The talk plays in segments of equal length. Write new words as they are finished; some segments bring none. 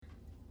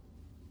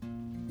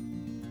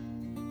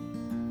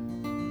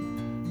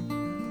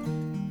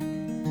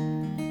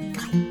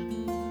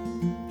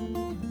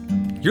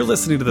You're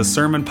listening to the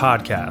Sermon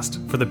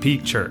Podcast for the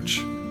Peak Church,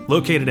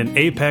 located in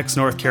Apex,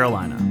 North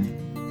Carolina.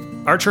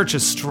 Our church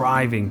is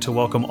striving to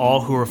welcome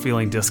all who are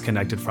feeling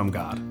disconnected from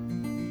God.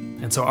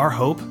 And so our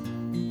hope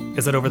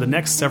is that over the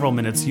next several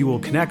minutes, you will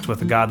connect with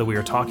the God that we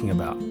are talking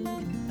about,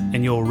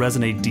 and you'll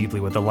resonate deeply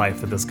with the life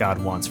that this God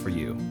wants for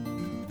you.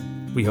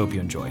 We hope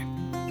you enjoy.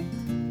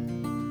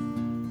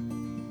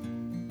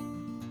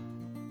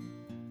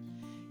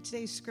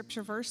 Today's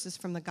scripture verse is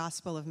from the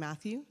Gospel of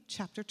Matthew,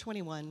 chapter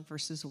 21,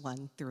 verses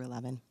 1 through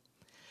 11.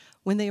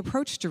 When they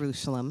approached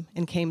Jerusalem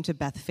and came to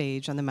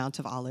Bethphage on the Mount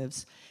of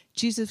Olives,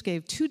 Jesus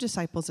gave two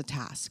disciples a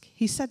task.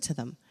 He said to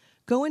them,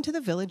 "Go into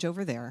the village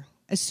over there.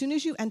 As soon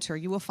as you enter,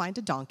 you will find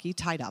a donkey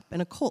tied up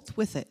and a colt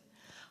with it.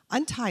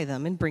 Untie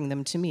them and bring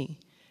them to me.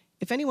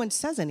 If anyone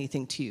says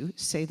anything to you,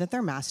 say that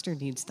their master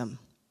needs them."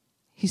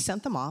 He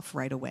sent them off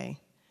right away.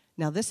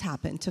 Now this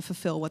happened to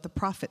fulfill what the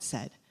prophet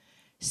said.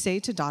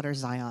 "Say to daughter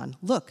Zion,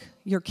 look,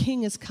 your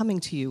king is coming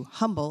to you,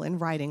 humble and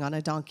riding on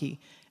a donkey,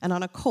 and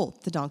on a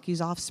colt, the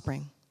donkey's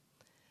offspring."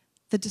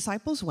 The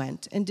disciples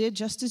went and did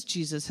just as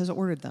Jesus has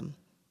ordered them.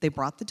 They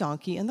brought the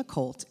donkey and the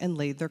colt and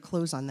laid their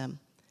clothes on them.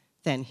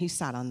 Then he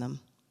sat on them.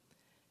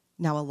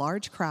 Now a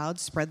large crowd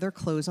spread their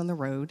clothes on the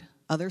road.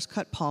 Others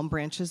cut palm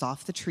branches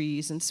off the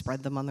trees and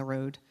spread them on the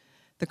road.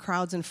 The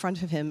crowds in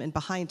front of him and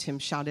behind him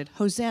shouted,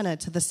 "Hosanna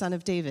to the Son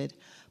of David!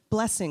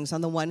 Blessings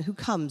on the one who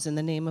comes in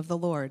the name of the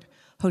Lord!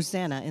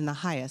 Hosanna in the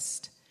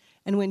highest."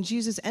 And when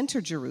Jesus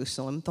entered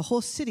Jerusalem, the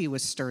whole city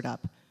was stirred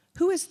up.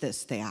 "Who is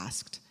this?" they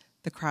asked.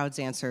 The crowds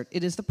answered,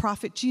 "It is the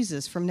prophet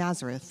Jesus from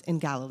Nazareth in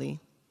Galilee."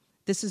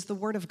 This is the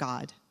word of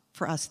God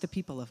for us, the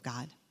people of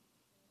God.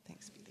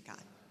 Thanks be to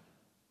God.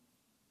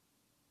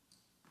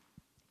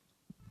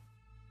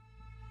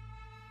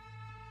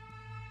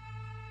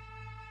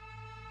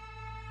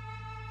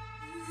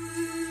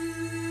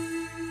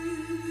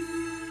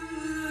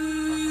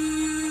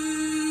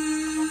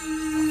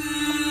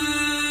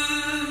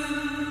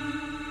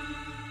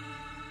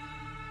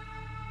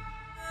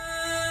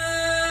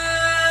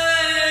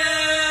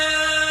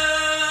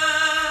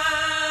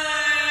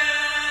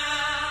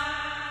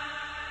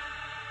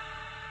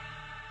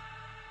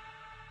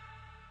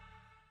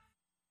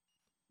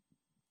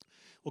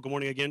 Well, good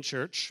morning again,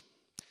 church.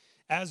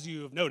 As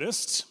you have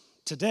noticed,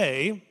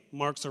 today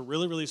marks a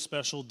really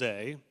special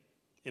day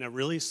in a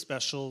really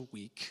special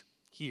week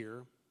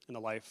here in the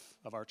life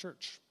of our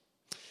church.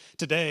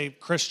 Today,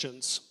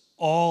 Christians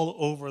all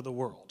over the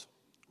world,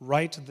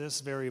 right this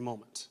very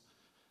moment,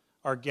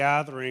 are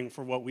gathering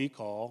for what we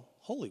call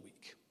Holy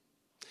Week.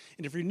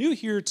 And if you're new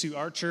here to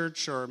our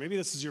church, or maybe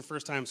this is your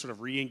first time sort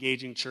of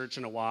re-engaging church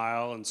in a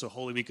while, and so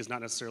Holy Week is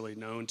not necessarily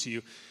known to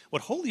you,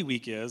 what Holy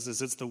Week is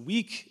it's the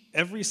week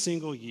every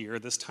single year,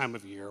 this time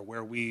of year,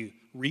 where we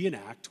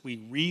reenact, we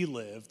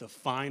relive the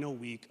final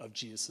week of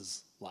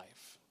Jesus'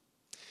 life.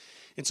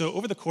 And so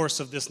over the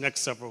course of the next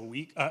several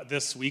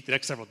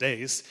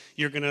days,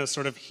 you're going to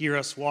sort of hear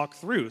us walk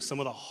through some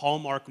of the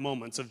hallmark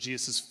moments of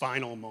Jesus'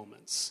 final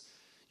moments.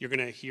 You're going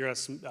to hear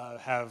us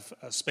have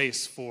a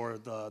space for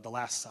the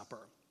Last Supper.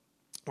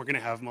 We're going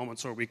to have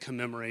moments where we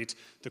commemorate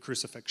the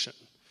crucifixion.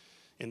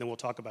 And then we'll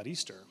talk about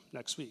Easter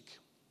next week.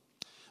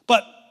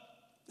 But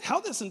how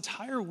this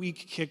entire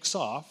week kicks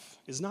off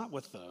is not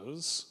with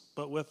those,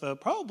 but with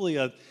probably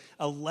a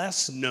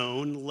less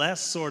known, less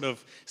sort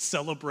of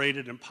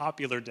celebrated and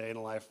popular day in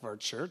the life of our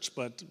church,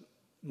 but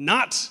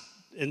not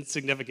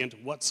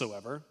insignificant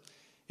whatsoever.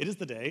 It is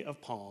the day of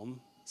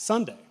Palm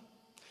Sunday.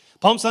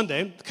 Palm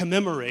Sunday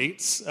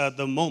commemorates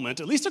the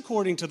moment, at least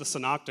according to the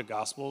Synoptic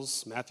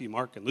Gospels, Matthew,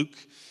 Mark, and Luke,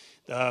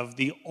 of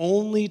the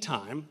only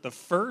time, the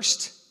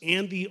first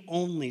and the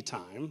only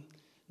time,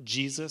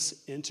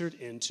 Jesus entered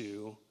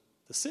into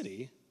the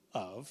city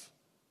of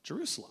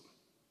Jerusalem.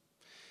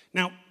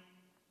 Now,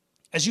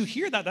 as you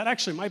hear that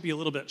actually might be a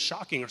little bit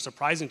shocking or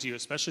surprising to you,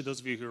 especially those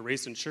of you who were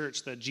raised in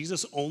church, that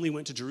Jesus only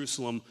went to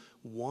Jerusalem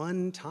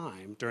one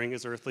time during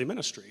his earthly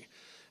ministry.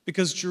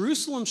 Because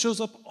Jerusalem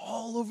shows up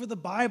all over the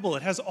Bible.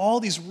 It has all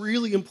these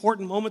really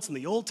important moments in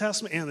the Old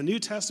Testament and the New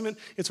Testament.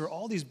 It's where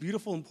all these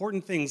beautiful,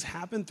 important things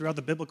happen throughout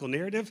the biblical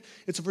narrative.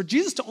 It's for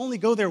Jesus to only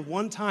go there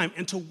one time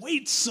and to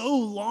wait so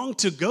long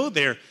to go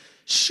there,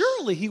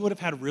 surely he would have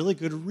had really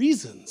good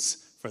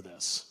reasons for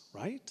this,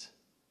 right?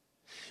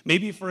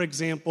 Maybe, for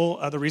example,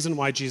 the reason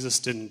why Jesus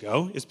didn't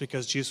go is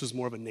because Jesus was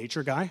more of a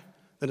nature guy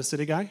than a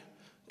city guy.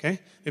 Okay?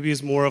 Maybe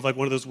he's more of like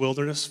one of those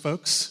wilderness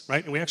folks,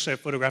 right? And we actually have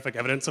photographic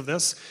evidence of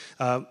this.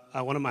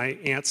 One of my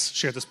aunts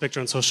shared this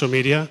picture on social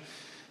media.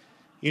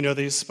 You know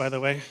these, by the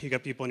way. You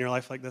got people in your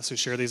life like this who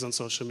share these on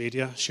social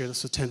media. Share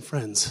this with 10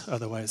 friends.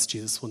 Otherwise,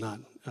 Jesus will not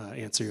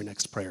answer your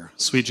next prayer.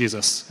 Sweet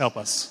Jesus, help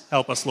us.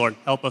 Help us, Lord.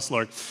 Help us,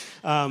 Lord.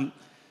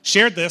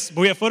 Shared this,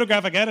 but we have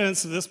photographic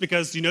evidence of this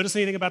because do you notice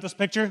anything about this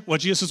picture?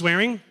 What Jesus is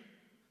wearing?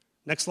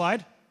 Next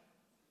slide.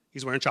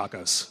 He's wearing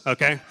chacos,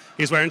 okay?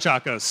 He's wearing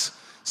chacos.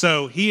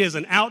 So he is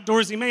an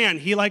outdoorsy man.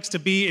 He likes to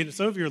be, and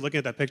some of you are looking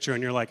at that picture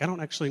and you're like, I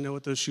don't actually know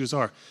what those shoes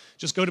are.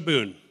 Just go to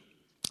Boone.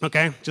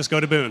 Okay, just go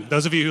to Boone.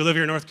 Those of you who live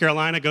here in North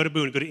Carolina, go to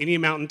Boone. Go to any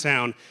mountain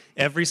town.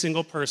 Every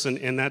single person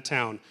in that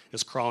town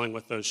is crawling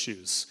with those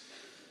shoes.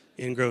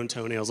 ingrown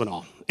toenails and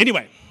all.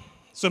 Anyway,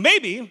 so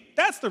maybe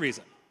that's the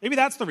reason.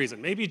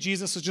 Maybe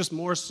Jesus is just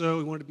more so,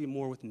 he wanted to be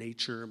more with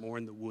nature, more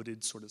in the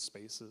wooded sort of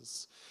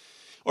spaces.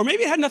 Or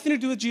maybe it had nothing to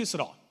do with Jesus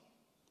at all.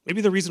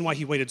 Maybe the reason why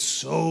he waited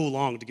so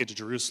long to get to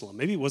Jerusalem,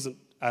 maybe it wasn't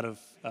out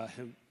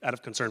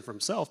of concern for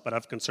himself, but out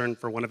of concern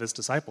for one of his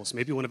disciples.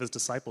 Maybe one of his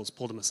disciples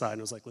pulled him aside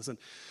and was like, listen,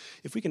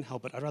 if we can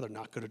help it, I'd rather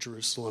not go to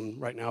Jerusalem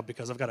right now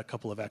because I've got a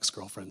couple of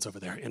ex-girlfriends over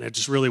there, and it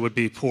just really would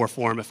be poor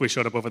form if we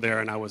showed up over there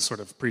and I was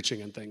sort of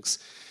preaching and things.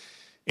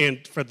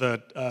 And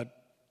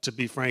to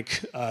be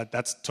frank,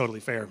 that's totally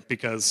fair,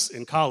 because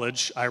in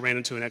college, I ran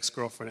into an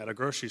ex-girlfriend at a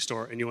grocery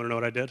store, and you want to know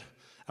what I did?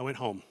 I went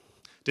home.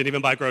 Didn't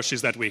even buy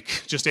groceries that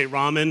week. Just ate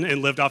ramen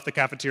and lived off the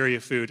cafeteria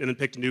food, and then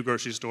picked a new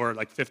grocery store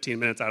like 15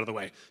 minutes out of the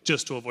way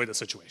just to avoid the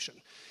situation.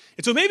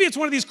 And so maybe it's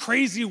one of these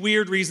crazy,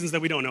 weird reasons that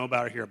we don't know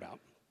about or hear about.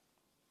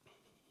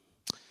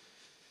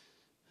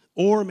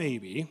 Or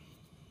maybe,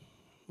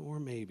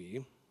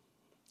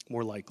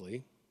 more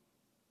likely,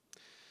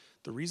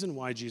 the reason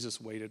why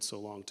Jesus waited so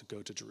long to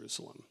go to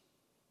Jerusalem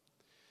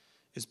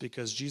is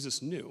because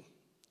Jesus knew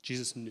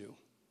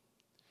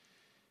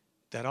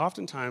that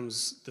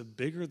oftentimes the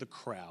bigger the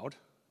crowd,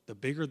 the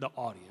bigger the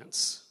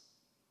audience,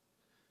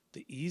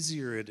 the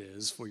easier it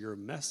is for your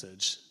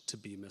message to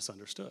be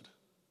misunderstood.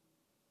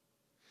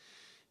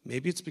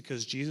 Maybe it's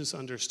because Jesus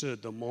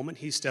understood the moment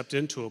he stepped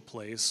into a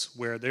place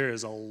where there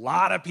is a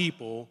lot of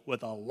people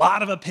with a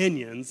lot of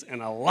opinions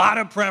and a lot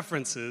of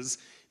preferences,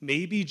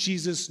 maybe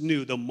Jesus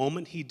knew the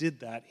moment he did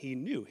that, he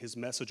knew his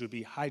message would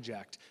be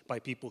hijacked by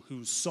people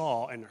who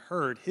saw and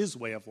heard his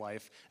way of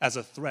life as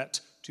a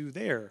threat to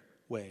their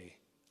way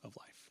of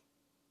life.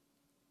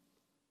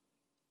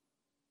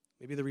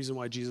 Maybe the reason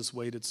why Jesus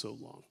waited so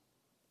long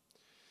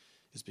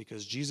is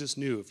because Jesus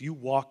knew if you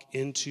walk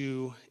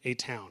into a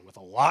town with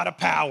a lot of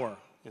power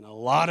and a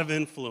lot of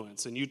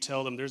influence and you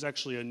tell them there's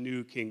actually a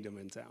new kingdom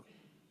in town,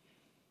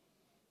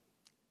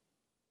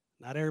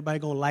 not everybody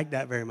going to like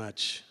that very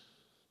much.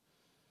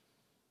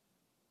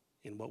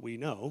 And what we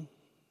know,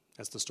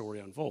 as the story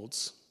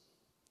unfolds,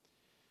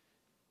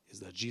 is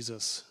that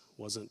Jesus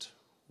wasn't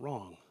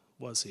wrong,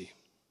 was he?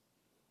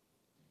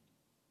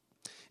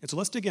 And so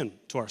let's dig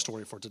into our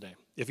story for today.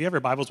 If you have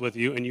your Bibles with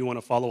you and you want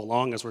to follow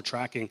along as we're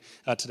tracking,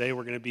 today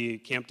we're going to be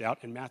camped out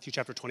in Matthew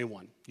chapter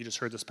 21. You just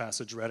heard this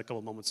passage read a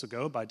couple moments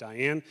ago by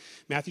Diane.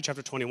 Matthew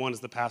chapter 21 is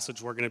the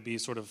passage we're going to be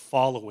sort of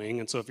following.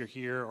 And so if you're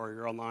here or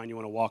you're online, you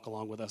want to walk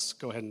along with us,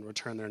 go ahead and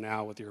return there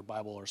now with your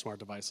Bible or smart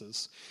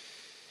devices.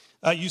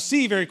 You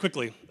see very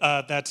quickly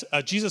that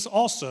Jesus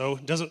also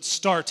doesn't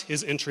start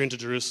his entry into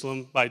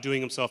Jerusalem by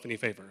doing himself any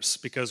favors,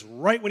 because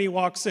right when he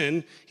walks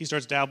in, he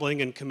starts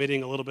dabbling and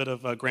committing a little bit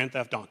of grand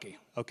theft donkey,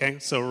 okay?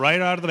 So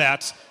right out of the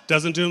bat,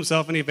 doesn't do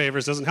himself any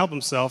favors, doesn't help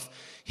himself.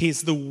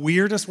 He's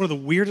one of the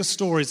weirdest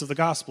stories of the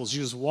Gospels.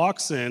 Jesus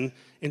walks in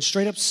and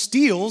straight up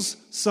steals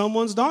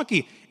someone's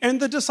donkey, and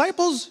the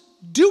disciples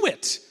do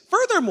it.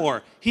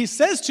 Furthermore, he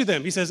says to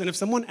them, and if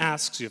someone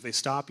asks you, if they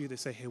stop you, they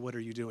say, hey, what are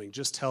you doing?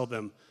 Just tell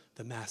them,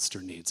 the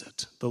master needs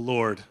it. The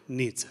Lord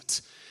needs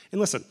it.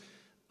 And listen,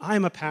 I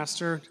am a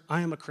pastor.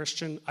 I am a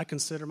Christian. I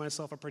consider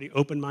myself a pretty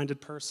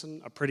open-minded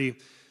person, a pretty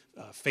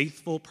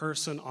faithful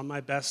person on my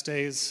best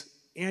days.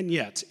 And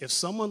yet, if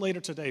someone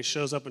later today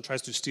shows up and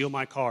tries to steal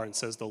my car and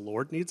says the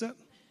Lord needs it,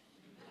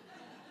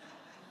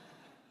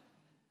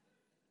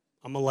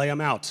 I'm going to lay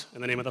them out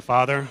in the name of the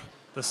Father,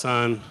 the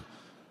Son,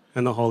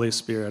 and the Holy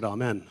Spirit.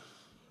 Amen.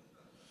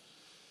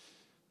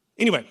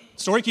 Anyway,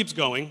 story keeps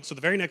going. So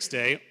the very next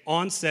day,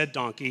 on said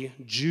donkey,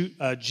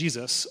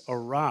 Jesus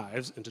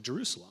arrives into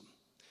Jerusalem.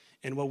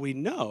 And what we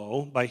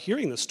know by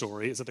hearing the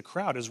story is that the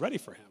crowd is ready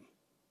for him.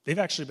 They've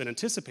actually been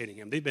anticipating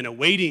him. They've been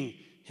awaiting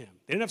him.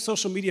 They didn't have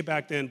social media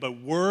back then,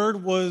 but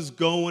word was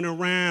going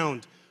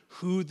around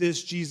who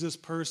this Jesus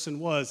person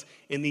was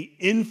and the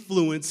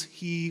influence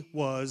he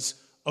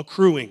was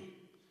accruing.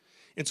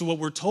 And so what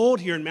we're told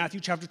here in Matthew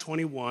chapter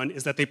 21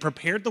 is that they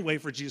prepared the way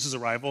for Jesus'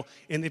 arrival,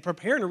 and they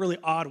prepare in a really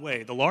odd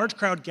way. The large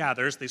crowd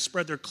gathers, they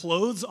spread their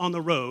clothes on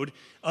the road,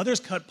 others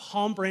cut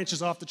palm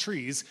branches off the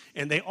trees,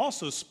 and they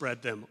also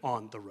spread them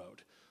on the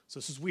road.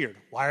 So this is weird.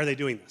 Why are they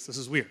doing this? This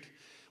is weird.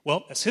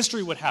 Well, as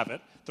history would have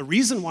it, the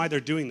reason why they're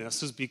doing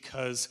this is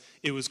because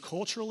it was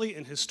culturally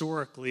and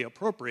historically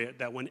appropriate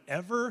that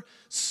whenever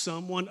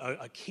someone,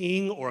 a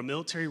king or a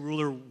military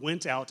ruler,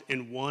 went out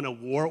and won a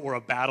war or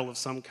a battle of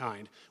some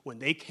kind, when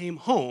they came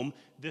home,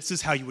 this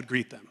is how you would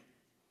greet them.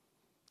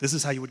 This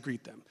is how you would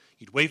greet them.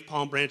 You'd wave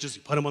palm branches,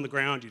 you put them on the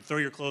ground, you'd throw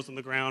your clothes on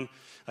the ground.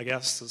 I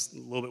guess it's a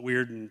little bit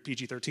weird and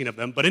PG-13 of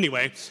them. But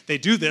anyway, they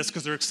do this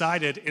because they're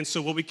excited. And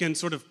so what we can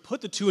sort of put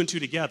the two and two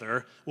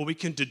together, what we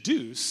can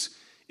deduce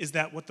is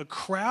that what the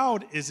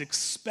crowd is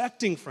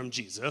expecting from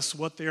Jesus,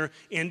 what they're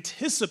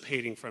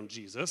anticipating from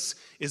Jesus,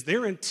 is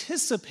they're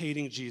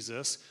anticipating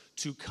Jesus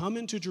to come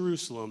into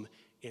Jerusalem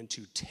and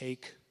to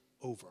take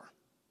over,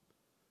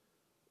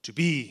 to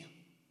be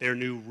their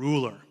new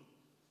ruler,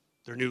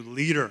 their new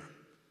leader,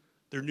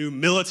 their new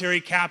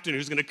military captain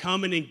who's going to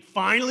come in and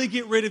finally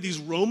get rid of these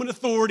Roman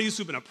authorities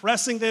who've been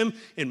oppressing them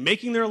and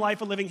making their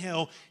life a living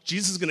hell.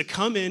 Jesus is going to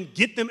come in,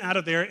 get them out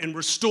of there, and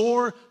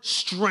restore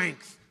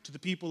strength to the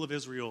people of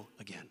Israel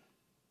again.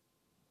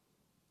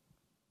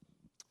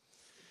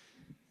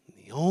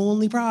 The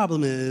only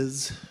problem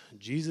is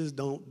Jesus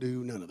don't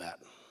do none of that.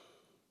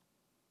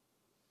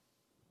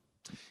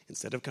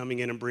 Instead of coming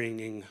in and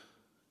bringing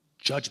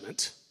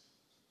judgment,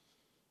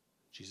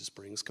 Jesus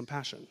brings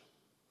compassion.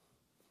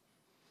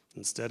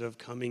 Instead of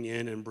coming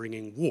in and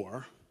bringing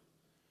war,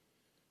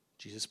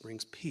 Jesus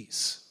brings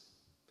peace.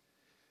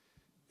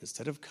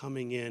 Instead of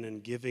coming in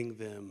and giving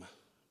them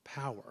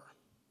power,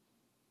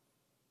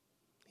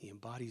 he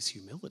embodies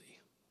humility.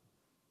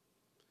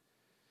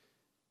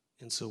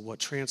 And so what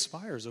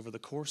transpires over the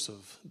course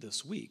of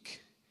this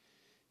week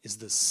is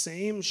the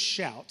same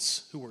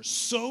shouts who were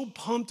so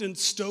pumped and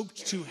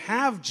stoked to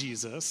have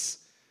Jesus,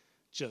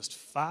 just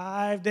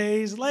 5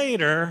 days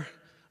later,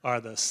 are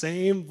the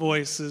same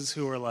voices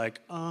who are like,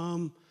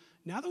 now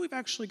that we've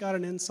actually got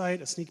an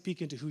insight, a sneak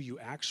peek into who you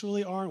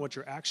actually are and what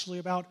you're actually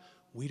about,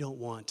 we don't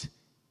want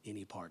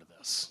any part of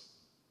this.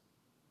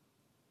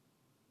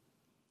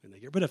 And they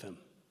get rid of him.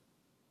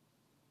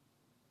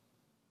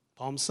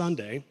 Palm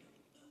Sunday,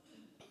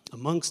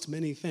 amongst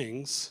many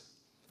things,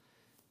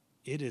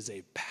 it is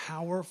a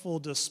powerful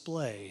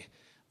display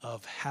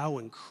of how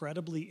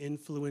incredibly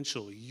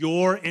influential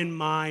your and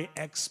my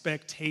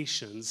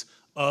expectations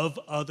of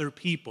other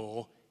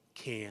people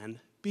can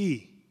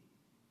be.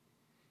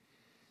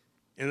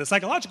 In the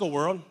psychological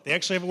world, they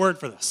actually have a word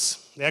for this.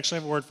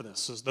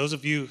 So those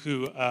of you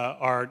who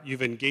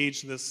you've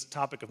engaged in this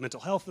topic of mental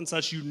health and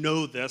such, you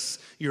know this,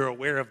 you're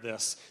aware of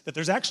this, that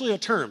there's actually a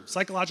term,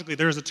 psychologically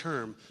there's a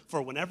term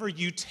for whenever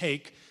you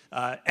take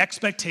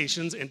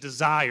expectations and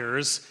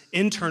desires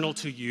internal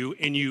to you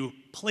and you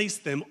place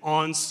them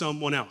on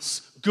someone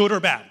else, good or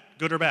bad.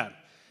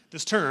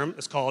 This term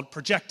is called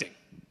projecting.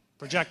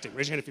 Projecting.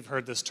 Raise your hand if you've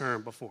heard this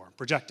term before.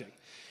 Projecting.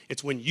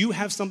 It's when you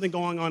have something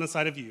going on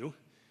inside of you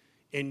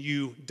and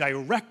you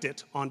direct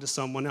it onto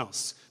someone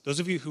else. Those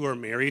of you who are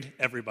married,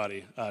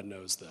 everybody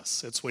knows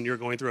this. It's when you're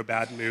going through a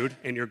bad mood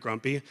and you're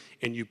grumpy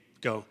and you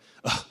go,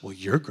 oh, well,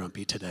 you're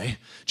grumpy today,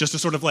 just to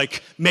sort of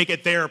like make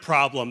it their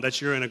problem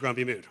that you're in a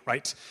grumpy mood,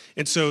 right?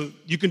 And so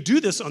you can do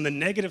this on the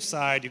negative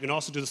side. You can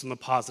also do this on the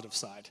positive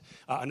side.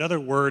 Another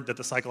word that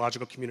the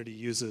psychological community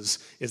uses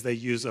is they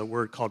use a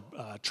word called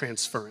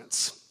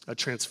transference.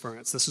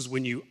 Transference. This is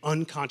when you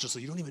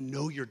unconsciously, you don't even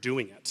know you're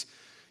doing it.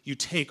 You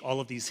take all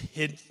of these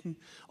hidden,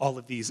 all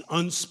of these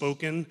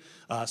unspoken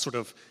sort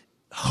of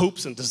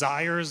hopes and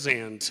desires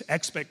and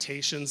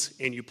expectations,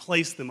 and you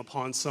place them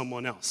upon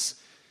someone else.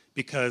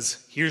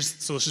 Because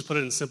so let's just put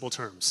it in simple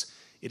terms.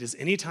 It is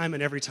any time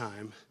and every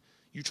time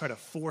you try to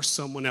force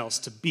someone else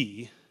to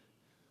be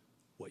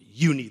what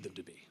you need them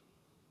to be.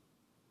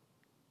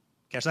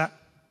 Catch that?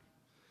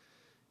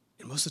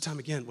 And most of the time,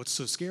 again, what's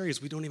so scary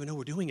is we don't even know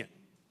we're doing it.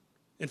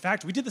 In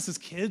fact, we did this as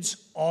kids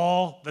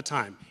all the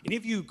time. Any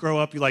of you grow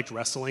up, you liked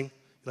wrestling?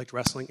 You liked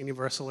wrestling? Any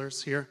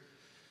wrestlers here?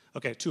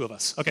 Okay, 2 of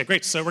us. Okay,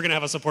 great. So we're going to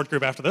have a support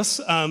group after this.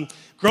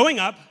 Growing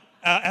up,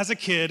 as a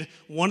kid,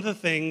 one of the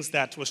things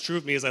that was true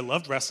of me is I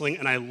loved wrestling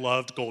and I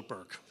loved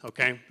Goldberg,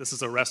 okay? This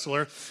is a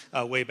wrestler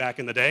way back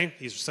in the day.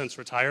 He's since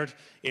retired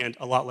and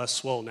a lot less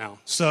swole now.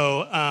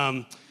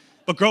 So,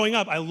 but growing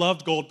up, I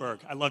loved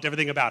Goldberg. I loved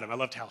everything about him. I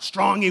loved how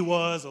strong he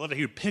was. I loved how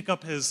he would pick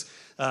up his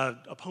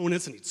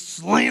opponents and he'd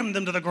slam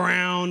them to the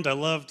ground. I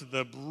loved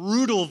the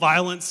brutal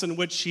violence in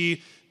which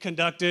he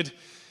conducted.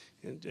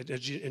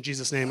 In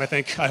Jesus' name,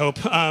 I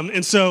hope.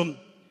 And so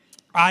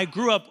I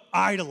grew up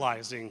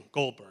idolizing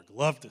Goldberg.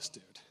 Loved this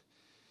dude.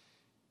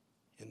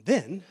 And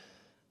then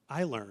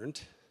I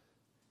learned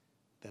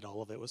that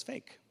all of it was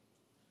fake.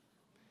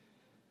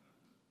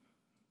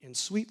 And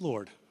sweet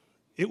Lord,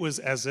 it was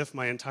as if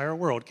my entire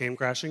world came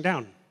crashing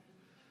down.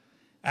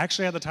 I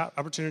actually had the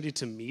opportunity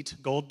to meet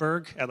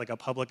Goldberg at like a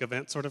public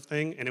event sort of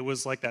thing, and it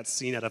was like that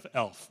scene out of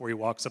Elf where he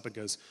walks up and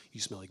goes,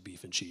 "You smell like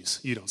beef and cheese.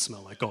 You don't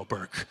smell like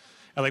Goldberg."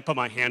 I like put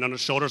my hand on his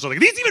shoulders. I'm like,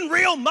 "Are these even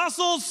real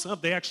muscles?" Oh,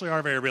 they actually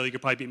are very real. You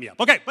could probably beat me up.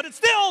 Okay, but it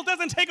still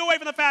doesn't take away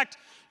from the fact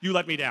you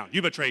let me down.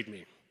 You betrayed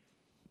me.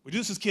 We do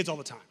this as kids all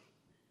the time.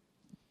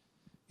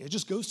 It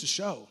just goes to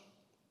show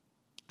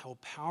how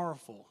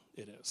powerful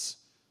it is.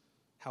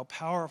 How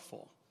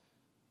powerful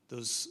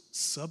those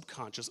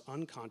subconscious,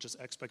 unconscious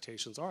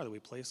expectations are that we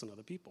place on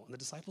other people. And the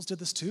disciples did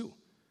this too.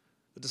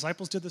 The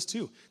disciples did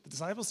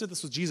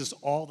this with Jesus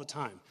all the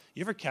time.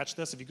 You ever catch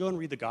this? If you go and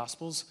read the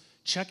Gospels,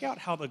 check out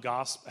how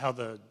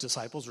the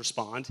disciples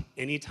respond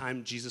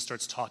anytime Jesus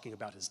starts talking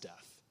about his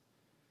death.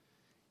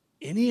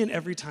 Any and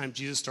every time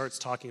Jesus starts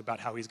talking about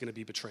how he's going to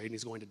be betrayed and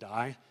he's going to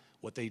die,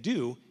 what they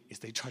do is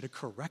they try to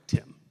correct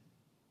him.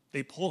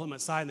 They pull him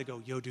aside and they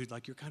go, "Yo, dude,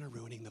 like you're kind of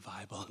ruining the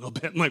vibe a little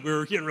bit. And, like we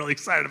were getting really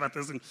excited about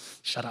this and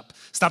shut up.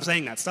 Stop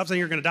saying that. Stop saying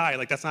you're going to die.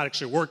 Like that's not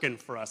actually working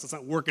for us. It's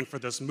not working for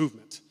this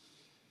movement."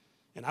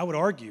 And I would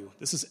argue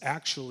this is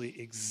actually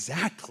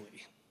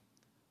exactly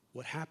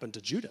what happened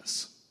to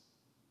Judas.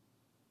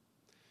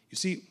 You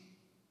see,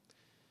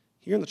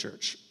 here in the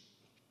church,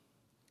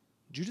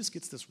 Judas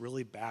gets this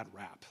really bad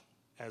rap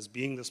as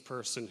being this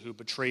person who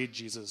betrayed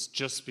Jesus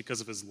just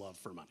because of his love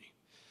for money,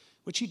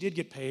 which he did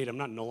get paid. I'm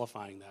not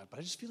nullifying that, but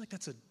I just feel like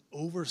that's an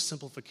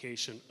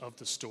oversimplification of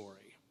the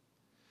story.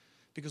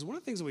 Because one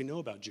of the things that we know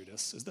about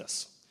Judas is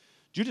this.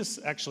 Judas,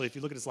 actually, if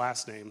you look at his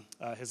last name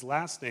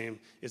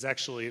is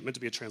actually meant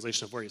to be a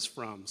translation of where he's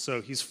from.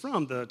 So he's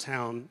from the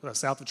town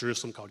south of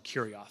Jerusalem called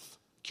Kirioth.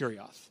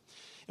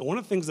 And one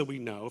of the things that we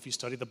know, if you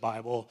study the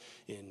Bible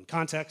in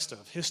context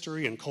of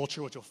history and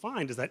culture, what you'll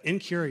find is that in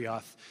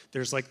Kirioth,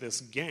 there's like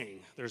this gang.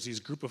 There's these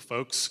group of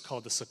folks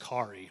called the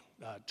Sicarii,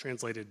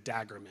 translated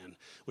daggermen,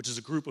 which is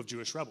a group of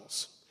Jewish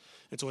rebels.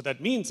 And so what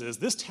that means is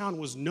this town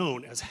was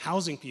known as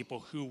housing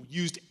people who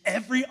used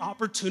every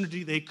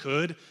opportunity they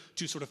could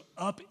to sort of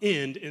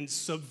upend and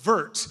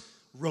subvert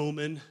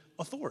Roman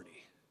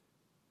authority.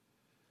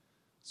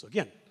 So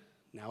again,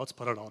 now let's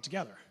put it all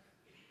together.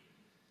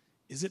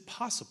 Is it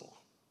possible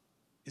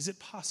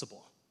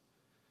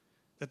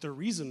that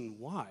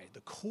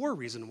the core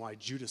reason why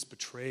Judas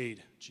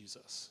betrayed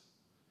Jesus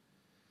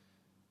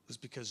was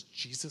because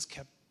Jesus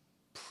kept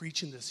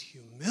preaching this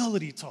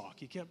humility talk.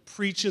 He kept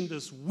preaching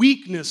this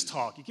weakness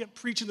talk. He kept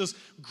preaching this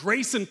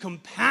grace and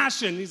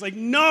compassion. He's like,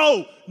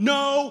 no.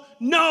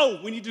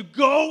 We need to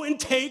go and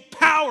take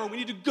power. We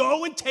need to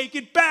go and take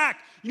it back.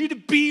 You need to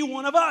be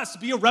one of us,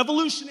 be a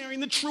revolutionary in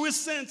the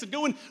truest sense, and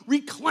go and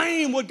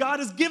reclaim what God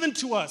has given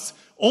to us.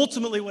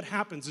 Ultimately, what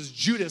happens is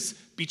Judas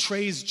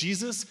betrays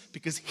Jesus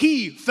because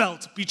he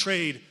felt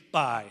betrayed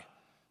by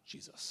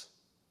Jesus.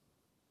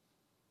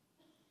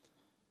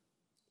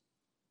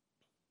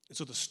 And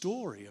so the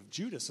story of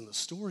Judas and the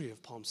story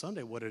of Palm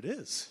Sunday, what it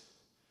is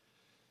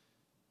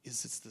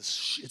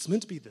it's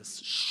meant to be this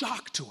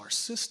shock to our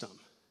system.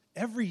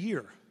 Every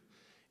year,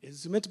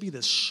 it's meant to be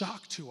this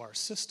shock to our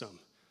system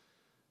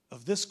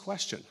of this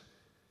question.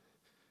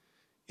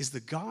 Is the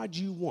God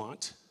you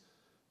want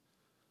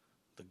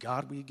the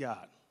God we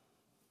got?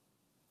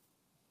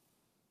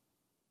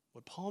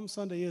 What Palm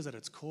Sunday is at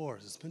its core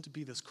is it's meant to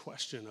be this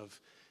question of,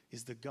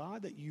 is the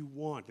God that you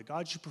want, the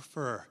God you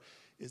prefer,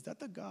 is that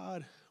the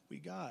God we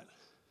got?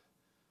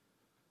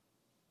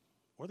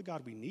 Or the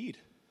God we need,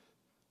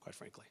 quite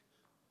frankly?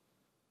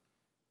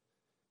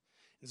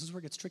 This is where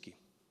it gets tricky.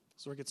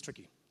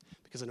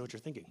 Because I know what you're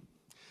thinking.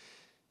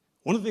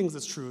 One of the things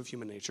that's true of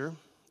human nature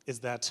is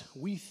that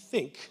we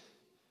think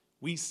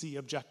we see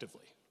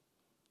objectively,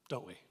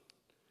 don't we?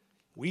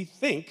 We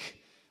think,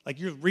 like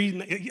you're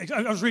reading,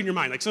 I was reading your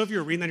mind. Like some of you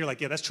are reading that, you're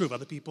like, yeah, that's true of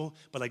other people,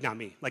 but like not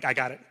me. Like I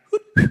got it.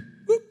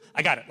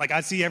 I got it. Like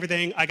I see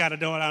everything. I got it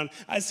going on.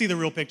 I see the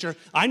real picture.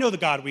 I know the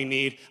God we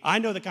need. I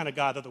know the kind of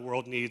God that the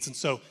world needs. And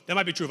so that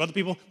might be true of other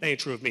people. That ain't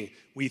true of me.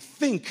 We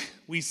think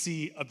we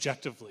see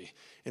objectively.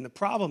 And the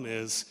problem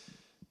is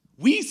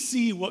we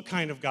see what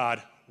kind of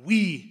God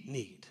we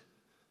need.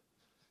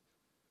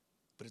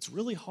 But it's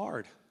really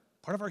hard.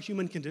 Part of our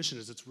human condition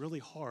is it's really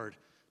hard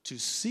to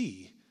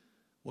see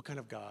what kind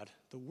of God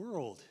the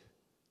world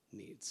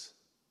needs.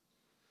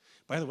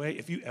 By the way,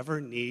 if you ever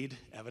need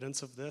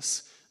evidence of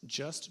this,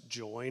 just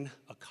join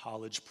a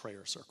college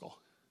prayer circle.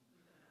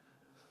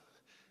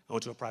 I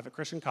went to a private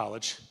Christian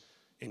college,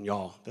 and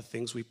y'all, the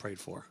things we prayed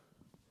for.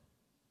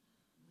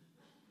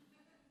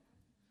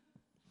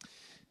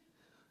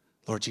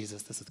 Lord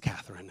Jesus, this is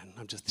Catherine, and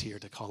I'm just here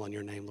to call on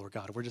your name, Lord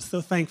God. We're just so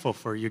thankful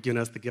for you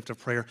giving us the gift of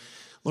prayer.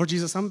 Lord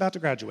Jesus, I'm about to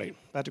graduate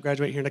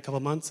here in a couple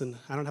of months, and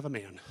I don't have a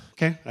man,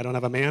 okay? I don't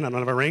have a man, I don't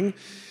have a ring,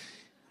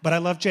 but I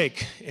love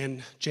Jake,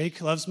 and Jake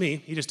loves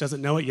me. He just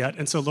doesn't know it yet,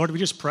 and so, Lord, we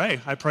just pray.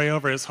 I pray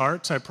over his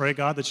heart. I pray,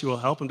 God, that you will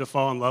help him to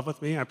fall in love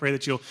with me. I pray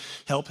that you'll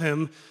help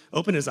him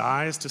open his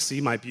eyes to see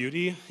my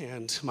beauty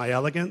and my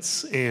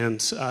elegance,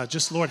 and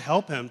just, Lord,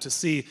 help him to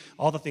see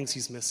all the things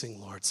he's missing,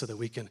 Lord, so that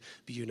we can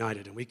be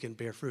united and we can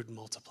bear fruit and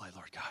multiply,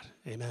 Lord God.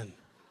 Amen.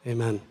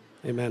 Amen.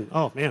 Amen.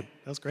 Oh, man,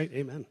 that was great.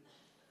 Amen.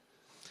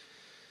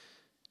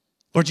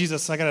 Lord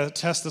Jesus, I got a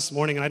test this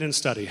morning, and I didn't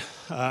study.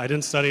 I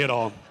didn't study at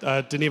all.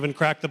 Didn't even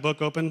crack the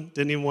book open.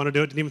 Didn't even want to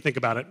do it. Didn't even think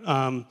about it.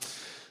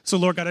 So,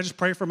 Lord God, I just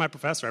pray for my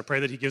professor. I pray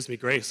that he gives me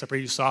grace. I pray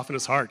you soften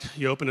his heart.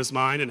 You open his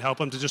mind and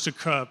help him to just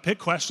pick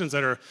questions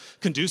that are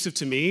conducive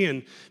to me.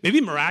 And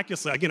maybe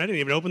miraculously, again, I didn't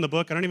even open the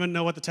book. I don't even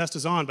know what the test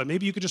is on. But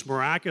maybe you could just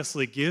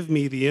miraculously give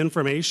me the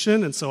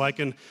information, and so I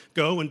can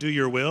go and do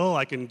your will.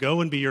 I can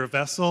go and be your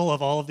vessel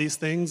of all of these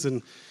things.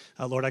 And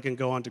Lord, I can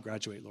go on to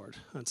graduate, Lord.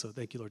 And so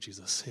thank you, Lord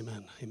Jesus.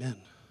 Amen. Amen.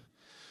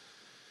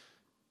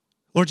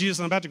 Lord Jesus,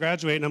 I'm about to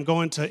graduate, and I'm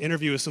going to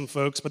interview with some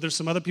folks, but there's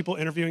some other people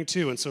interviewing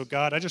too. And so,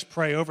 God, I just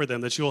pray over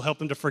them that you'll help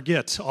them to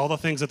forget all the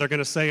things that they're going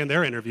to say in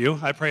their interview.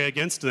 I pray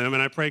against them,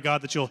 and I pray,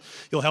 God, that you'll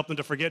help them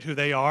to forget who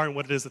they are and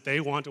what it is that they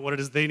want and what it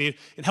is they need.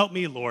 And help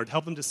me, Lord.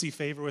 Help them to see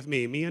favor with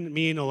me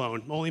and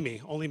alone. Only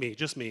me,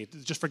 just me.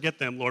 Just forget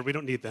them, Lord. We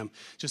don't need them.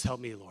 Just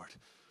help me, Lord.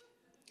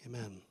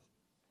 Amen.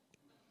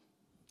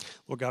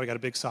 Lord God, we got a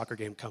big soccer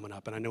game coming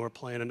up, and I know we're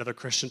playing another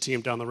Christian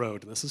team down the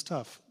road, and this is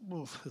tough.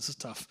 Oof, this is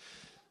tough.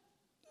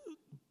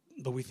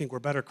 but we think we're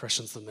better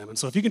Christians than them. And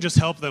so if you can just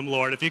help them,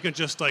 Lord, if you can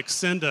just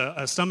send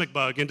a stomach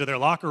bug into their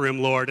locker room,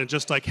 Lord, and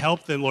just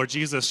help them, Lord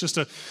Jesus, just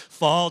to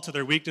fall to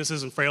their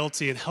weaknesses and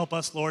frailty and help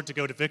us, Lord, to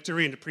go to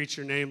victory and to preach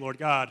your name, Lord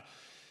God.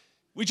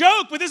 We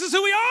joke, but this is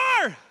who we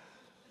are,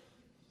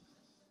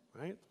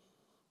 right?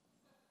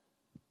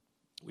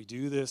 We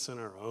do this in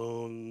our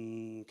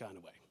own kind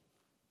of way.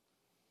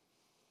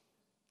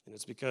 And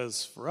it's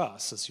because for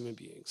us as human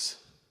beings,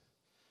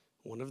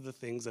 one of the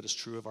things that is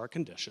true of our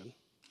condition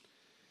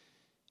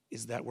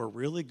is that we're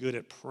really good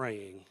at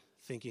praying,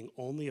 thinking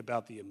only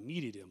about the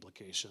immediate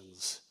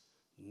implications,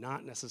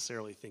 not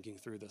necessarily thinking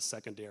through the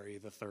secondary,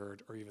 the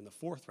third, or even the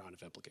fourth round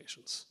of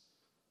implications.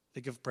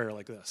 Think of prayer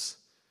like this.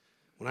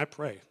 When I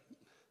pray,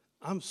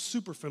 I'm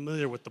super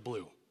familiar with the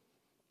blue.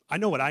 I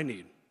know what I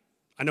need.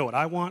 I know what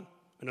I want.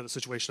 I know the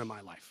situation of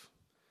my life.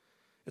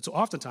 And so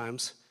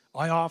oftentimes,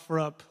 I offer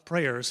up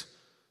prayers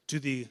to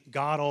the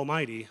God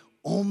Almighty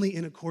only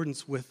in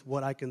accordance with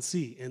what I can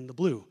see in the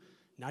blue,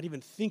 not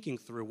even thinking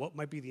through what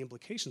might be the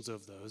implications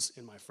of those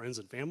in my friends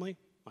and family,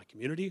 my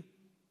community,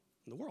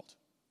 and the world.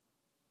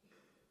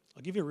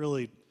 I'll give you a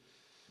really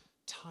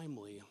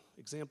timely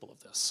example of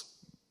this.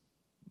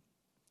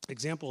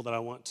 Example that I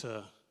want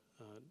to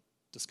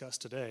discuss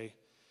today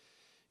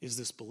is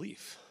this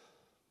belief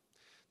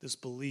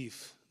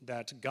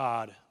that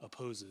God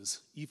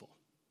opposes evil.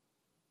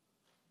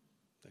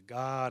 That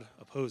God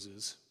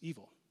opposes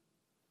evil.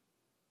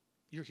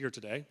 You're here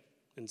today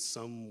in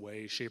some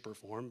way, shape, or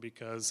form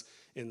because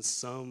in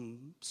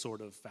some sort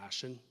of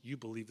fashion, you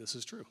believe this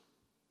is true.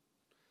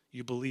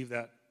 You believe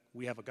that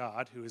we have a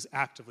God who is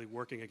actively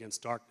working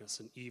against darkness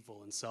and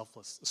evil and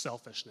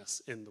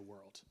selfishness in the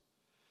world.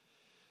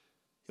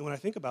 And when I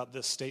think about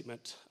this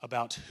statement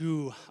about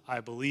who I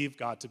believe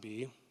God to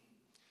be,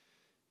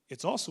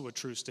 it's also a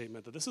true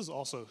statement that this is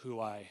also who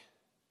I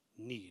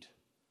need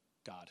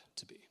God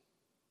to be.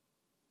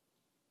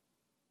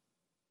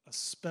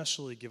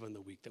 Especially given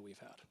the week that we've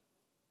had.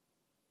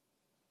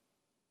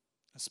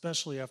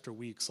 Especially after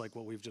weeks like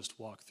what we've just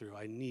walked through,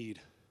 I need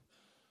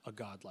a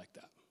God like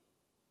that.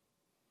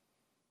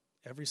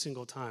 Every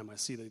single time I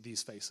see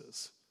these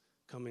faces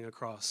coming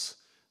across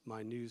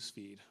my news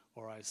feed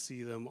or I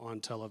see them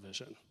on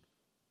television,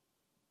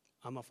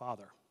 I'm a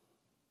father.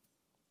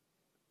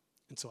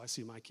 And so I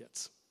see my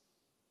kids.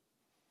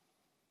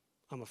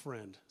 I'm a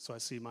friend, so I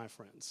see my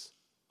friends.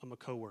 I'm a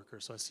coworker,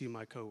 so I see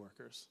my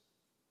coworkers.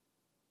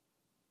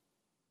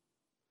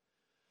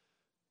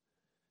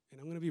 And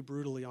I'm going to be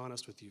brutally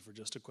honest with you for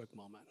just a quick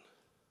moment.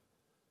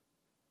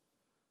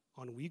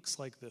 On weeks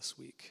like this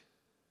week,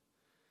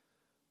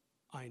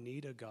 I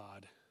need a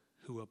God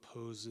who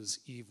opposes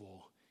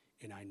evil,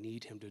 and I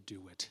need him to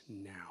do it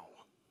now.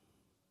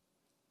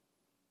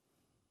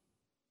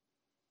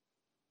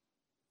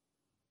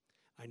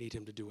 I need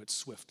him to do it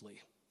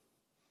swiftly.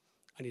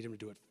 I need him to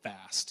do it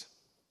fast.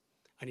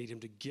 I need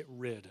him to get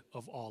rid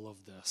of all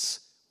of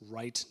this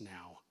right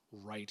now,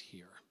 right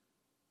here.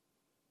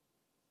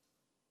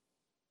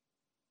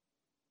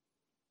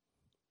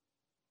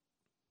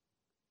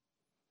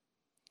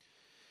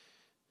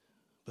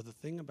 But the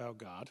thing about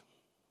God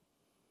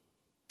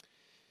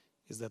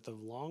is that the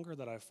longer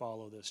that I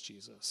follow this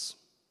Jesus,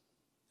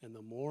 and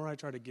the more I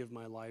try to give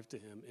my life to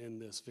him in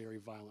this very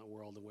violent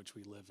world in which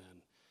we live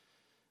in,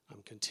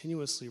 I'm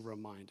continuously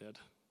reminded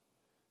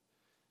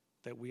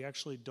that we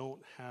actually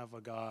don't have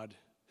a God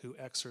who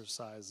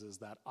exercises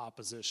that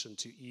opposition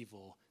to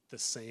evil the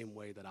same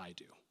way that I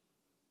do.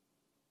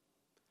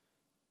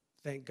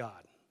 Thank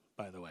God,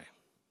 by the way.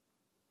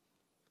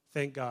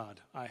 Thank God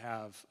I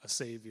have a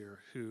Savior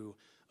who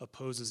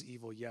opposes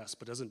evil, yes,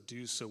 but doesn't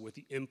do so with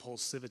the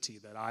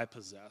impulsivity that I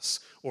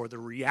possess or the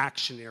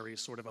reactionary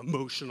sort of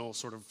emotional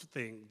sort of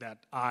thing that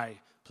I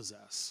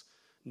possess.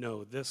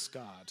 No, this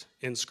God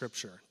in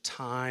Scripture,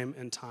 time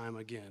and time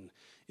again,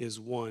 is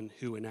one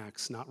who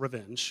enacts not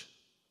revenge,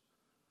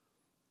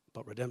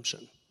 but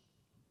redemption.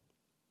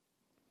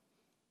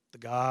 The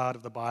God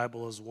of the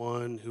Bible is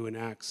one who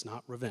enacts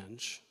not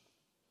revenge,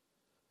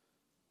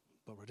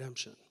 but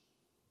redemption.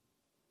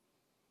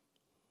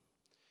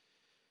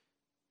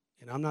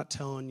 And I'm not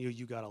telling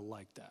you got to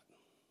like that.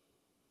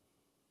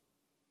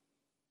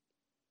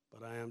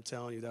 But I am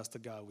telling you that's the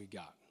God we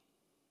got.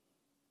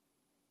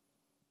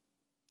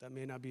 That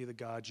may not be the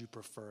God you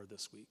prefer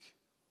this week.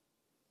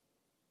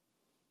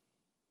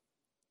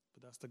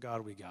 But that's the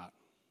God we got.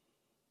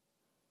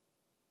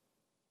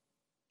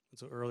 And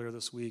so earlier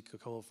this week, a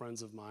couple of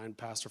friends of mine,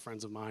 pastor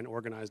friends of mine,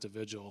 organized a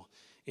vigil.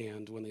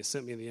 And when they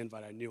sent me the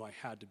invite, I knew I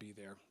had to be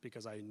there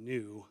because I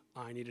knew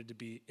I needed to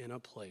be in a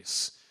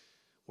place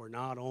where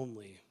not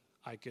only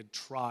I could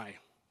try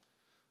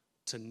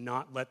to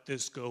not let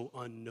this go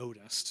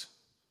unnoticed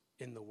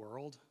in the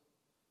world,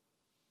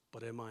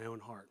 but in my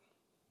own heart.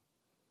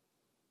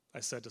 I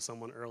said to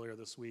someone earlier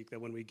this week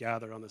that when we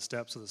gathered on the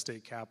steps of the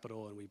state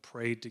capitol and we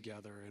prayed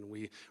together and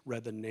we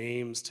read the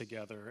names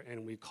together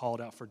and we called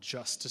out for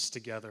justice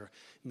together,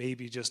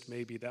 maybe, just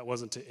maybe, that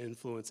wasn't to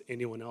influence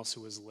anyone else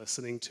who was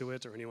listening to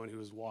it or anyone who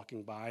was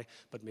walking by,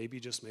 but maybe,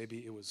 just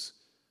maybe, it was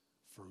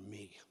for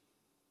me.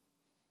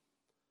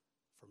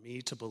 For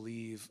me to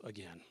believe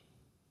again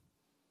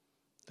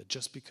that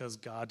just because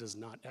God does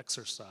not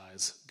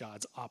exercise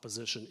God's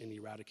opposition and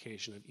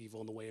eradication of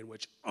evil in the way in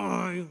which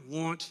I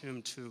want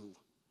him to,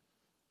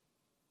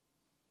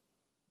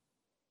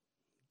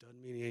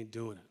 doesn't mean he ain't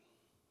doing it.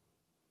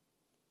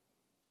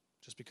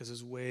 Just because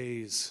his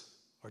ways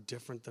are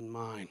different than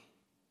mine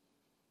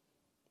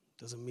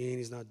doesn't mean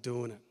he's not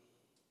doing it.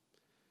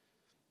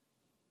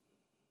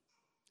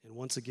 And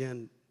once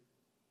again,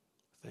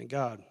 thank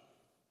God,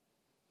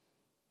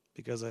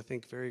 because I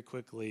think very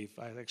quickly, if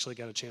I actually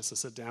got a chance to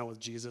sit down with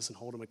Jesus and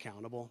hold him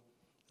accountable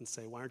and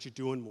say, why aren't you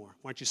doing more?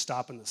 Why aren't you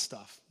stopping this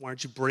stuff? Why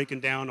aren't you breaking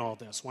down all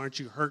this? Why aren't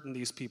you hurting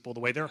these people the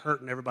way they're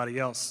hurting everybody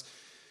else?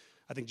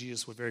 I think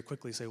Jesus would very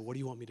quickly say, what do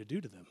you want me to do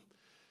to them?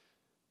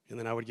 And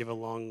then I would give a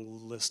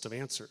long list of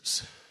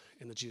answers.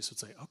 And then Jesus would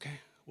say, okay,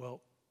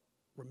 well,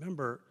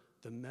 remember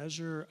the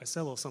measure, I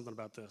said a little something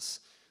about this,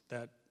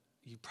 that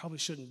you probably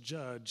shouldn't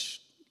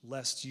judge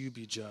lest you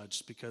be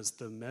judged, because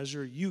the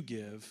measure you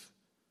give,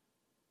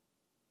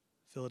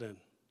 fill it in,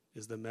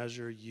 is the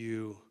measure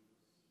you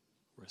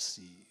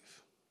receive.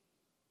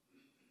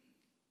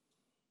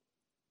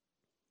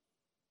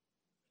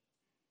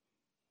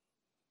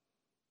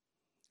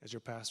 As your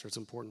pastor, it's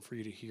important for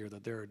you to hear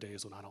that there are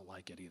days when I don't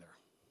like it either.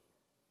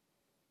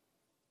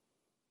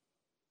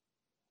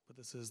 But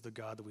this is the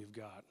God that we've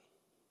got.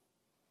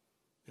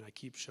 And I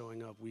keep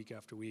showing up week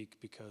after week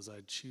because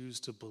I choose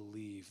to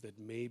believe that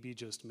maybe,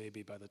 just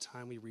maybe, by the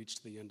time we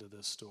reach the end of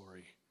this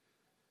story,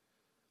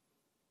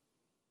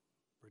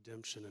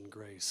 redemption and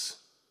grace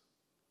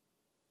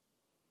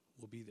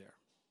will be there.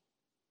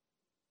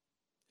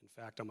 In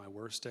fact, on my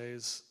worst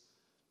days,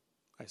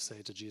 I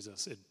say to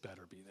Jesus, it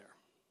better be there.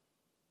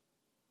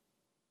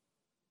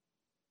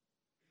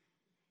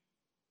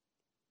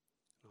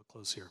 I'll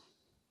close here.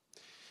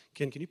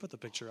 Ken, can you put the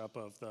picture up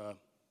of the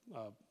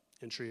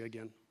entry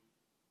again?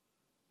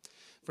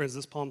 Friends,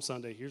 this Palm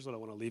Sunday, here's what I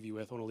want to leave you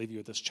with. I want to leave you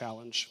with this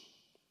challenge.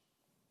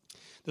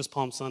 This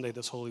Palm Sunday,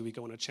 this Holy Week,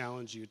 I want to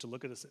challenge you to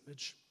look at this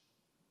image.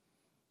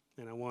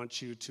 And I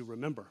want you to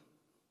remember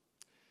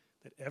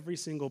that every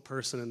single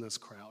person in this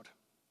crowd,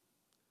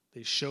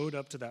 they showed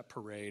up to that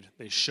parade,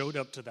 they showed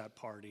up to that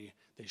party,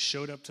 they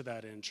showed up to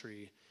that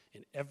entry,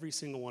 and every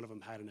single one of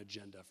them had an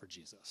agenda for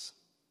Jesus.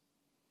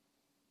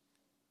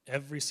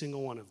 Every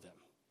single one of them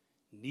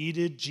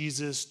needed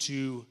Jesus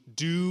to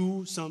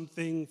do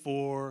something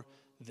for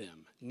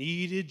them,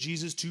 needed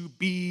Jesus to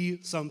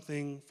be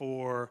something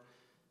for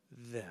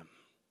them.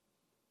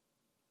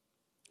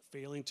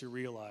 Failing to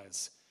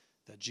realize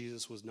that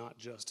Jesus was not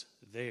just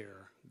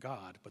their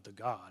God, but the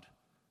God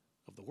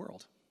of the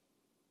world.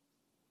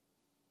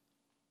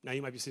 Now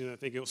you might be sitting there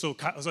thinking, so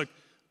it's like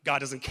God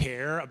doesn't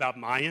care about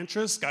my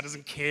interests? God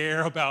doesn't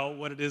care about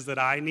what it is that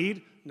I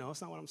need? No,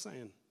 that's not what I'm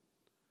saying.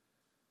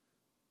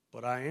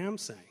 But I am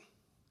saying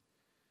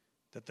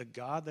that the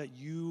God that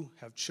you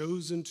have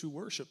chosen to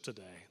worship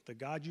today, the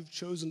God you've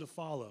chosen to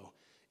follow,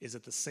 is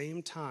at the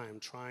same time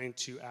trying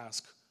to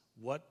ask,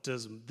 what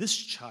does this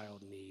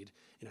child need?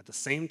 And at the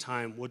same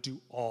time, what do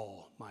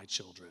all my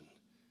children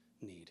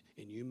need?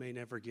 And you may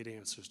never get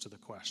answers to the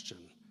question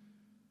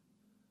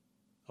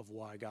of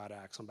why God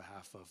acts on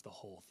behalf of the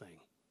whole thing,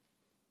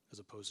 as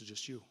opposed to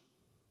just you.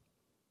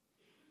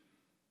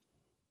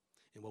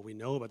 And what we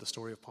know about the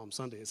story of Palm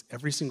Sunday is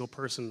every single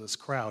person in this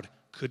crowd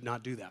could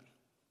not do that.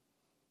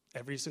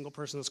 Every single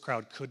person in this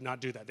crowd could not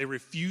do that. They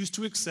refused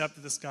to accept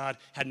that this God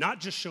had not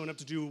just shown up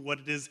to do what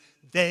it is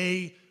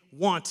they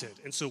wanted.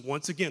 And so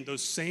once again,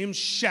 those same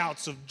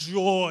shouts of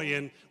joy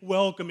and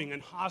welcoming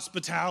and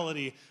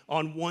hospitality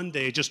on one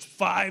day, just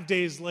 5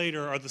 days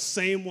later, are the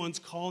same ones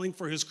calling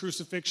for his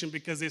crucifixion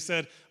because they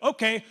said,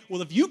 okay,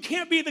 well, if you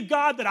can't be the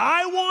God that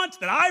I want,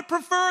 that I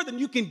prefer, then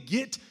you can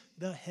get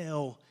the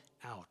hell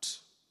out.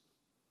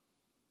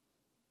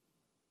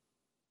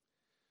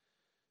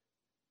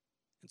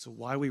 And so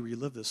why we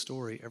relive this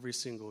story every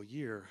single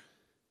year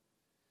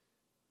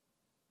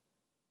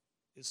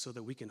is so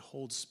that we can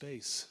hold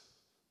space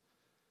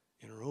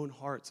in our own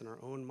hearts and our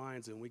own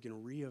minds, and we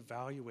can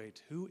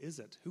reevaluate, who is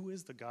it? Who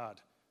is the God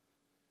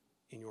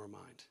in your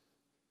mind?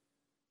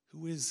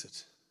 Who is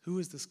it? Who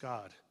is this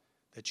God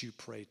that you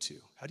pray to?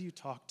 How do you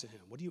talk to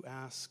him? What do you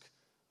ask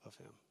of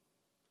him?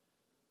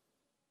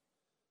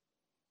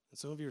 And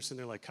some of you are sitting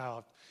there like,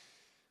 Kyle,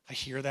 I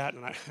hear that,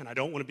 and I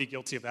don't want to be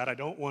guilty of that. I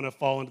don't want to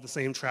fall into the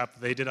same trap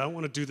that they did. I don't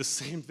want to do the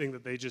same thing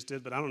that they just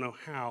did, but I don't know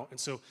how. And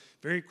so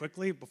very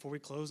quickly, before we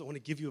close, I want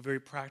to give you a very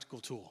practical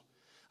tool.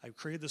 I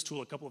created this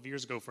tool a couple of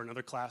years ago for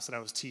another class that I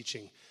was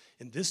teaching.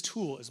 And this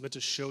tool is meant to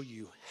show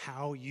you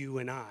how you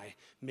and I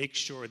make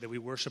sure that we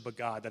worship a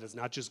God that is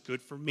not just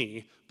good for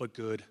me, but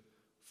good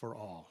for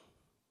all.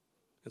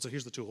 And so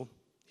here's the tool.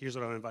 Here's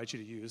what I would invite you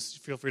to use.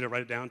 Feel free to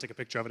write it down, take a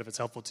picture of it if it's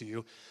helpful to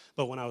you.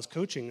 But when I was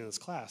coaching in this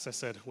class, I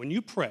said, when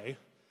you pray,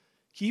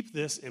 keep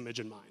this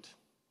image in mind.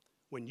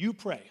 When you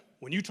pray,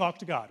 when you talk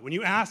to God, when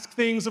you ask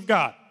things of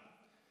God,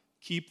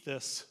 keep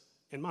this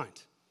in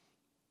mind.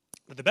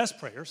 That the best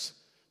prayers,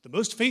 the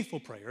most faithful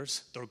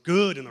prayers, the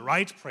good and the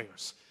right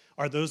prayers,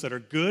 are those that are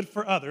good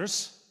for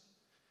others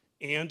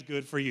and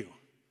good for you.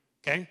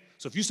 okay?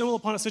 So if you stumble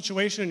upon a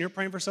situation and you're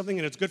praying for something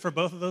and it's good for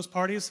both of those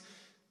parties,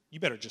 you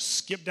better just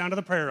skip down to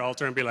the prayer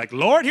altar and be like,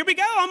 Lord, here we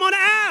go, I'm going to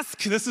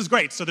ask. This is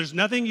great. So there's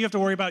nothing you have to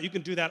worry about. You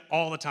can do that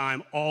all the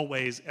time,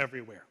 always,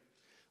 everywhere.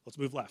 Let's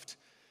move left.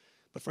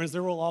 But friends,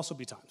 there will also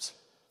be times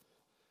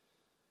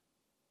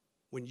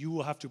when you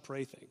will have to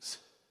pray things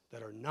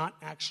that are not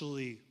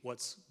actually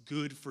what's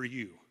good for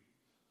you,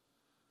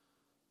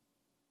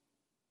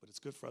 but it's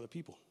good for other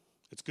people.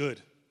 It's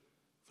good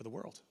for the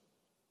world.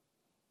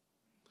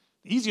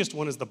 The easiest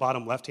one is the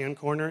bottom left-hand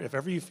corner. If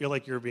ever you feel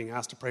like you're being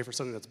asked to pray for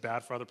something that's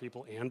bad for other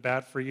people and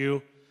bad for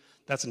you,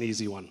 that's an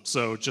easy one.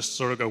 So just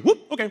sort of go,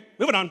 whoop, okay,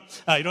 moving on.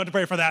 You don't have to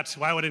pray for that.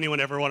 Why would anyone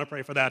ever want to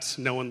pray for that?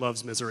 No one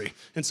loves misery.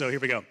 And so here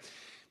we go.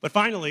 But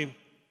finally,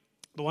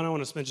 the one I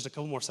want to spend just a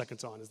couple more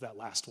seconds on is that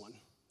last one,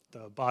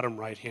 the bottom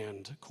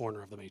right-hand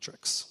corner of the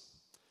matrix.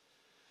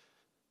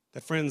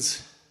 That,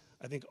 friends,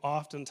 I think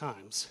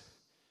oftentimes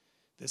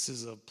this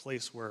is a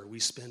place where we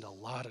spend a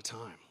lot of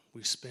time.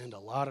 We spend a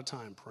lot of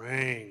time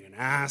praying and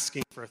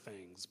asking for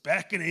things,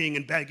 beckoning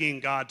and begging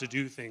God to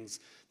do things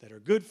that are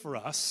good for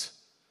us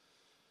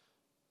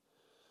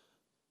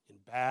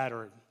and bad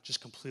or just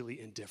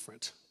completely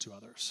indifferent to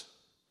others.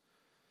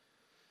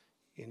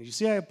 And you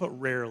see I put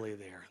rarely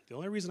there. The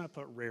only reason I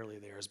put rarely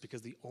there is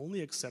because the only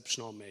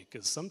exception I'll make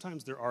is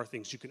sometimes there are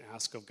things you can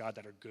ask of God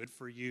that are good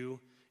for you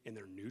and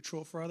they're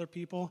neutral for other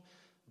people.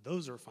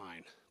 Those are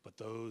fine, but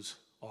those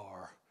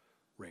are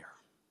rare.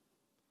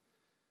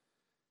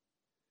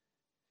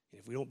 And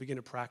if we don't begin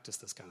to practice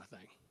this kind of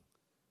thing,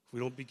 if we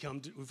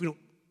don't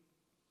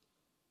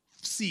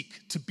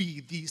seek to be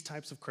these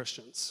types of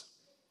Christians,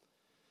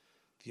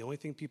 the only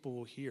thing people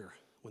will hear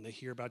when they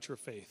hear about your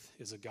faith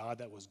is a God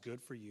that was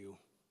good for you,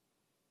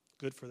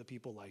 good for the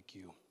people like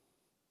you,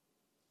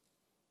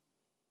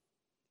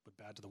 but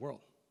bad to the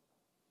world.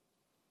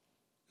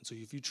 And so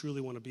if you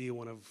truly want to be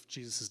one of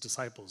Jesus'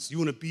 disciples, you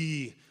want to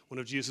be one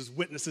of Jesus'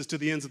 witnesses to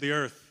the ends of the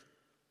earth,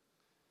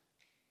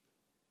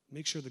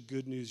 make sure the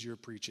good news you're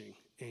preaching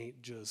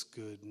ain't just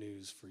good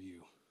news for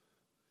you,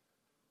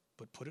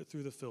 but put it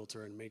through the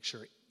filter and make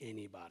sure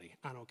anybody,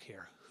 I don't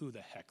care who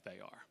the heck they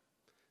are,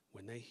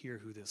 when they hear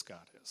who this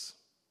God is,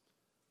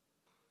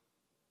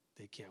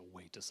 they can't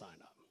wait to sign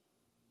up.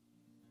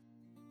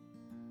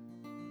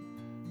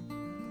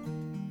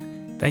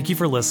 Thank you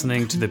for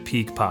listening to the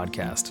Peak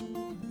Podcast.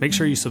 Make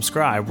sure you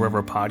subscribe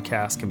wherever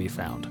podcasts can be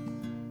found.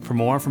 For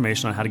more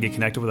information on how to get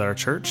connected with our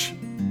church,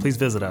 please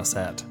visit us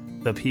at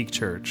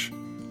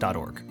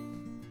thepeakchurch.org.